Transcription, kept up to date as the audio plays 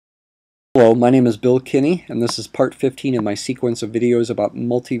Hello, my name is Bill Kinney, and this is part 15 in my sequence of videos about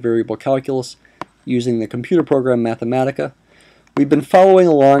multivariable calculus using the computer program Mathematica. We've been following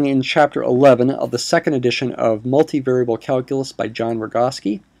along in chapter 11 of the second edition of Multivariable Calculus by John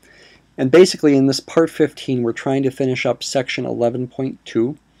Rogowski. And basically in this part 15 we're trying to finish up section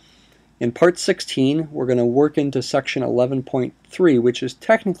 11.2. In part 16 we're going to work into section 11.3, which is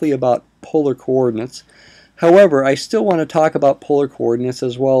technically about polar coordinates. However, I still want to talk about polar coordinates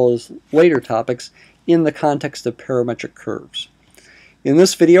as well as later topics in the context of parametric curves. In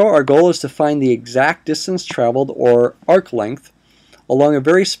this video, our goal is to find the exact distance traveled, or arc length, along a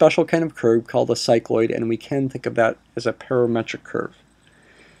very special kind of curve called a cycloid, and we can think of that as a parametric curve.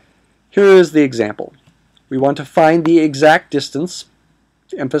 Here is the example. We want to find the exact distance,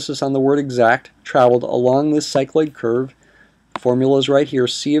 emphasis on the word exact, traveled along this cycloid curve. Formula is right here.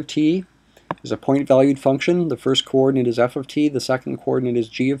 C of t is a point-valued function. The first coordinate is f of t, the second coordinate is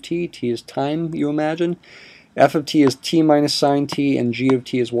g of t. T is time, you imagine. F of t is t minus sine t, and g of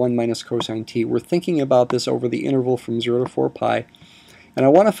t is 1 minus cosine t. We're thinking about this over the interval from 0 to 4 pi. And I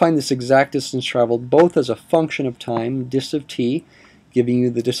want to find this exact distance traveled both as a function of time, dist of t, giving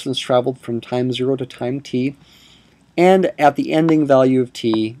you the distance traveled from time 0 to time t, and at the ending value of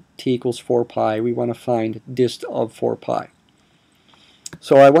t, t equals 4 pi, we want to find dist of 4 pi.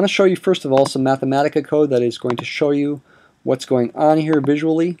 So I want to show you first of all some Mathematica code that is going to show you what's going on here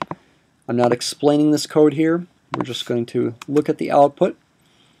visually. I'm not explaining this code here. We're just going to look at the output.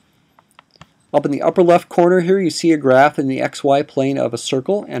 Up in the upper left corner here you see a graph in the xy plane of a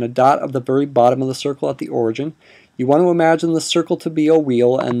circle and a dot at the very bottom of the circle at the origin. You want to imagine the circle to be a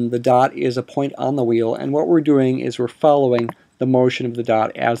wheel and the dot is a point on the wheel, and what we're doing is we're following the motion of the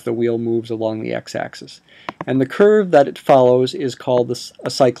dot as the wheel moves along the x-axis. And the curve that it follows is called a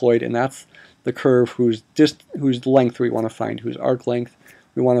cycloid, and that's the curve whose length we want to find, whose arc length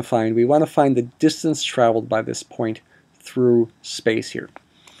we want to find. We want to find the distance traveled by this point through space here.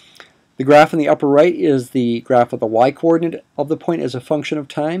 The graph in the upper right is the graph of the y-coordinate of the point as a function of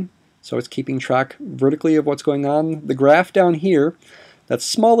time, so it's keeping track vertically of what's going on. The graph down here, that's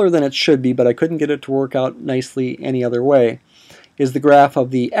smaller than it should be, but I couldn't get it to work out nicely any other way, is the graph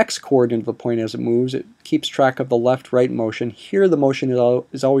of the x-coordinate of the point as it moves. It keeps track of the left-right motion. Here the motion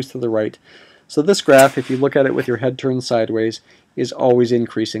is always to the right. So this graph, if you look at it with your head turned sideways, is always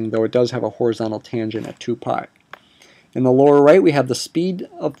increasing, though it does have a horizontal tangent at 2 pi. In the lower right we have the speed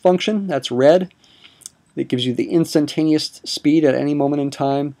of function, that's red. It gives you the instantaneous speed at any moment in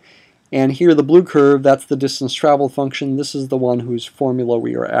time. And here the blue curve, that's the distance traveled function. This is the one whose formula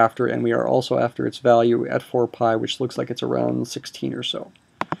we are after, and we are also after its value at 4 pi, which looks like it's around 16 or so.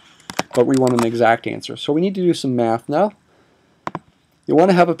 But we want an exact answer. So we need to do some math now. You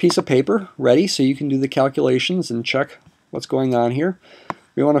want to have a piece of paper ready so you can do the calculations and check what's going on here.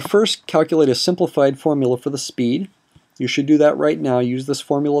 We want to first calculate a simplified formula for the speed. You should do that right now. Use this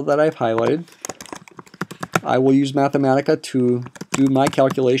formula that I've highlighted. I will use Mathematica to do my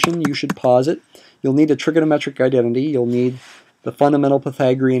calculation. You should pause it. You'll need a trigonometric identity. You'll need the fundamental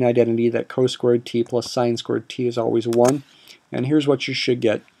Pythagorean identity that cos squared t plus sine squared t is always 1. And here's what you should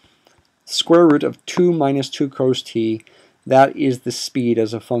get. Square root of 2 minus 2 cos t, that is the speed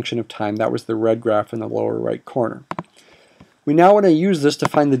as a function of time. That was the red graph in the lower right corner. We now want to use this to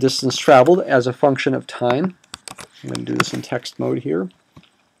find the distance traveled as a function of time. I'm going to do this in text mode here.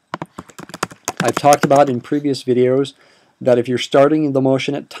 I've talked about in previous videos that if you're starting the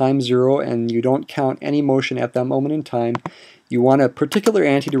motion at time 0 and you don't count any motion at that moment in time, you want a particular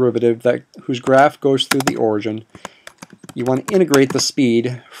antiderivative whose graph goes through the origin. You want to integrate the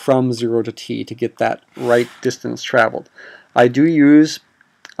speed from 0 to t to get that right distance traveled. I do use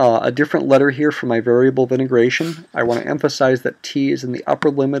a different letter here for my variable of integration. I want to emphasize that t is in the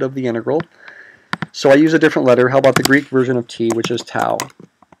upper limit of the integral. So I use a different letter. How about the Greek version of t, which is tau?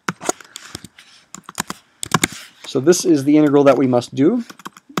 So this is the integral that we must do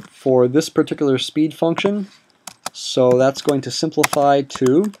for this particular speed function. So that's going to simplify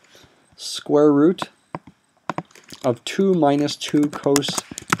to square root of 2 minus 2 cos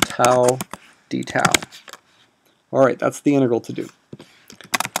tau d tau. Alright, that's the integral to do.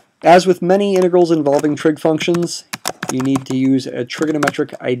 As with many integrals involving trig functions, you need to use a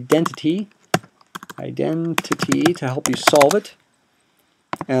trigonometric identity to help you solve it.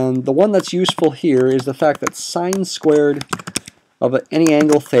 And the one that's useful here is the fact that sine squared of any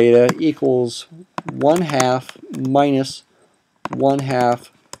angle theta equals 1/2 minus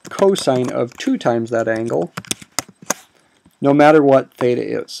 1/2 cosine of 2 times that angle, no matter what theta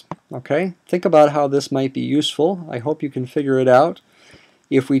is. Okay? Think about how this might be useful. I hope you can figure it out.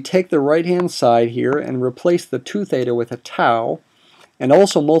 If we take the right-hand side here and replace the 2 theta with a tau, and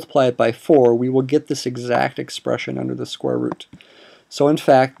also multiply it by 4, we will get this exact expression under the square root. So in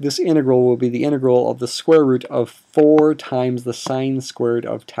fact, this integral will be the integral of the square root of 4 times the sine squared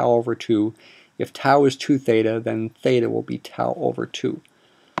of tau over 2. If tau is 2 theta, then theta will be tau over 2.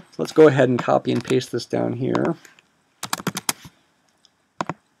 So let's go ahead and copy and paste this down here.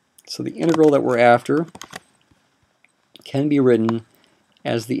 So the integral that we're after can be written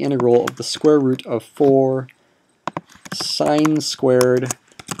as the integral of the square root of 4 sine squared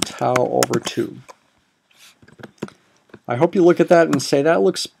tau over 2. I hope you look at that and say that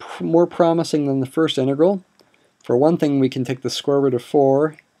looks more promising than the first integral. For one thing, we can take the square root of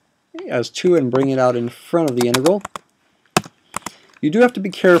 4 as 2 and bring it out in front of the integral. You do have to be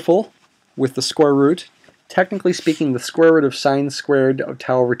careful with the square root. Technically speaking, the square root of sine squared of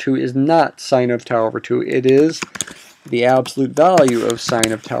tau over 2 is not sine of tau over 2. It is the absolute value of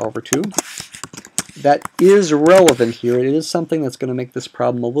sine of tau over 2. That is relevant here. It is something that's going to make this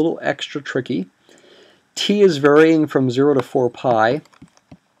problem a little extra tricky. T is varying from 0 to 4 pi.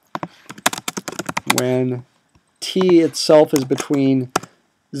 When t itself is between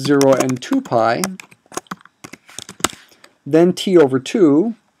 0 and 2 pi, then t over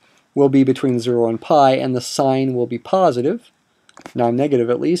 2 will be between 0 and pi, and the sign will be positive, non-negative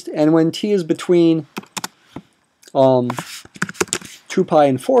at least. And when t is between 2 pi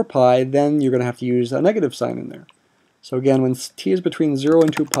and 4 pi, then you're going to have to use a negative sign in there. So again, when t is between 0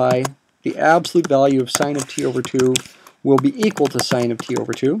 and 2 pi, the absolute value of sine of t over 2 will be equal to sine of t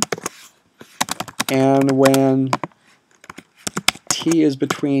over 2. And when t is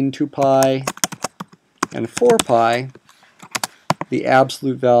between 2 pi and 4 pi, the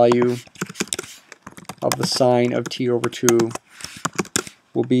absolute value of the sine of t over 2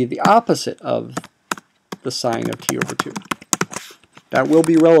 will be the opposite of the sine of t over 2. That will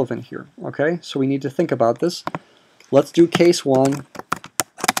be relevant here, okay? So we need to think about this. Let's do case 1.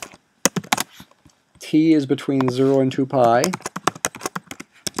 T is between 0 and 2 pi.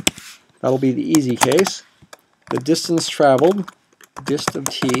 That'll be the easy case. The distance traveled, dist of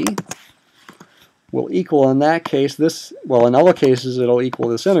t, will equal in that case this, well, in other cases it'll equal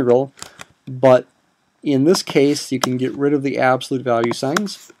this integral, but in this case you can get rid of the absolute value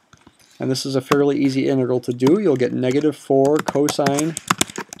signs, and this is a fairly easy integral to do. You'll get negative 4 cosine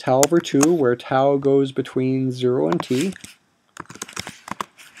tau over 2, where tau goes between 0 and t,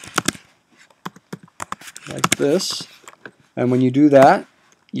 like this. And when you do that,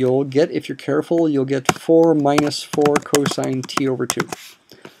 you'll get, if you're careful, you'll get 4 minus 4 cosine t over 2.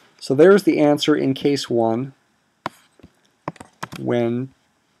 So there's the answer in case 1, when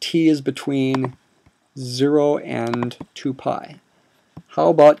t is between 0 and 2 pi. How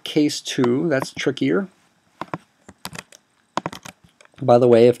about case 2? That's trickier. By the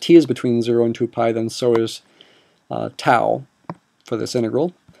way, if t is between 0 and 2 pi, then so is tau for this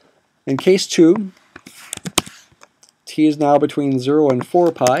integral. In case 2, t is now between 0 and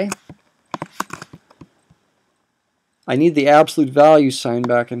 4 pi. I need the absolute value sign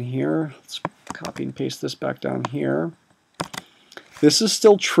back in here. Let's copy and paste this back down here. This is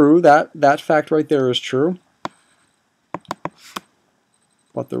still true. That fact right there is true.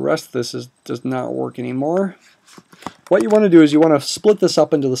 But the rest of this does not work anymore. What you want to do is you want to split this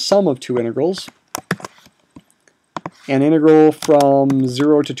up into the sum of two integrals. An integral from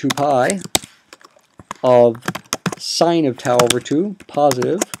 0 to 2 pi of sine of tau over 2,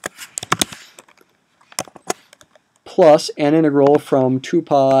 positive, plus an integral from 2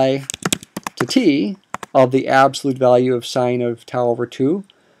 pi to t of the absolute value of sine of tau over 2,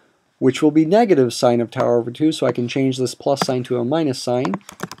 which will be negative sine of tau over 2, so I can change this plus sign to a minus sign.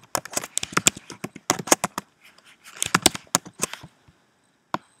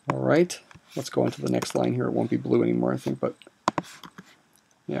 Alright, let's go on to the next line here. It won't be blue anymore, I think, but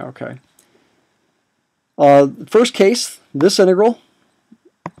yeah, okay. First case, this integral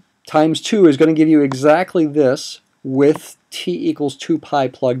times 2 is going to give you exactly this with t equals 2 pi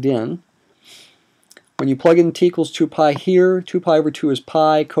plugged in. When you plug in t equals 2 pi here, 2 pi over 2 is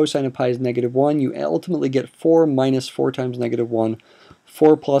pi, cosine of pi is negative 1. You ultimately get 4 minus 4 times negative 1.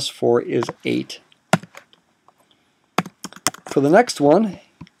 4 plus 4 is 8. For the next one,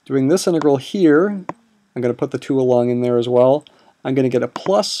 doing this integral here, I'm going to put the 2 along in there as well. I'm going to get a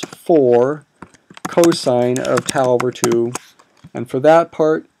plus 4 cosine of tau over 2, and for that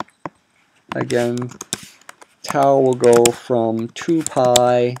part, again, tau will go from 2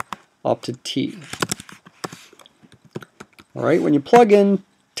 pi up to t. Alright, when you plug in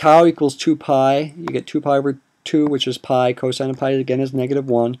tau equals 2 pi, you get 2 pi over 2, which is pi. Cosine of pi again is negative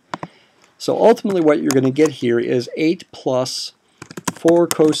 1. So ultimately what you're going to get here is 8 plus 4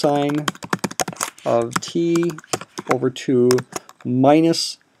 cosine of t over 2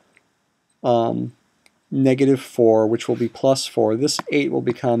 minus -4, which will be +4. This 8 will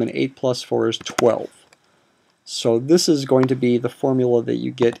become, and 8 plus 4 is 12. So this is going to be the formula that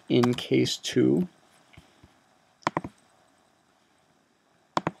you get in case 2.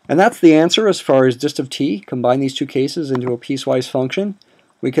 And that's the answer as far as dist of t. Combine these two cases into a piecewise function.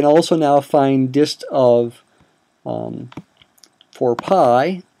 We can also now find dist of 4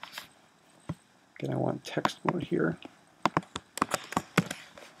 pi. Again, I want text mode here.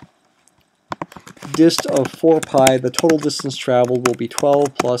 Dist of 4 pi, the total distance traveled will be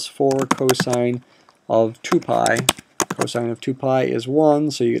 12 plus 4 cosine of 2 pi. Cosine of 2 pi is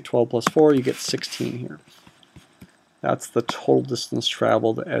 1, so you get 12 plus 4, you get 16 here. That's the total distance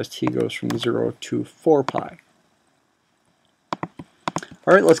traveled as t goes from 0 to 4 pi.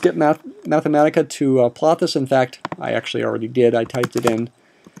 All right, let's get Mathematica to plot this. In fact, I actually already did. I typed it in.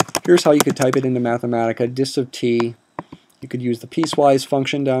 Here's how you could type it into Mathematica. Dist of t, you could use the piecewise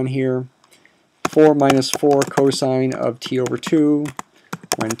function down here. 4 minus 4 cosine of t over 2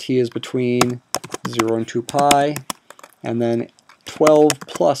 when t is between 0 and 2 pi, and then 12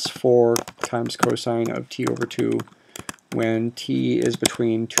 plus 4 times cosine of t over 2 when t is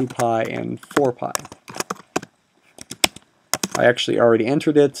between 2 pi and 4 pi. I actually already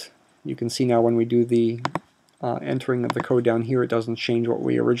entered it. You can see now when we do the entering of the code down here, it doesn't change what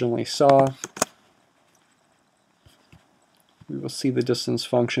we originally saw. We will see the distance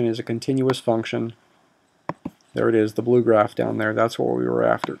function is a continuous function. There it is, the blue graph down there. That's what we were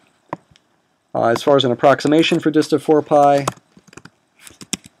after. As far as an approximation for dist of 4 pi,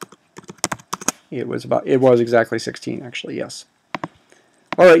 it was exactly 16 actually, yes.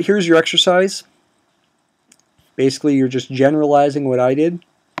 All right, here's your exercise. Basically, you're just generalizing what I did.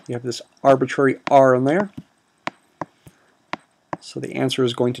 You have this arbitrary r in there. So the answer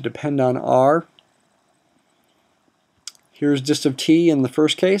is going to depend on r. Here's dist of t in the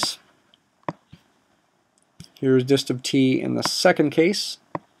first case. Here's dist of t in the second case.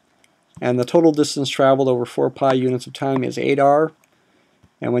 And the total distance traveled over 4 pi units of time is 8r.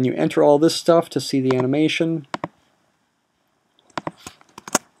 And when you enter all this stuff to see the animation,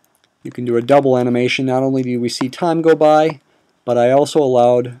 you can do a double animation. Not only do we see time go by, but I also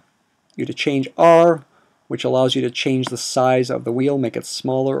allowed you to change r, which allows you to change the size of the wheel, make it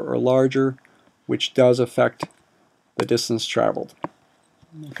smaller or larger, which does affect the distance traveled.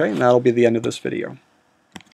 Okay, and that'll be the end of this video.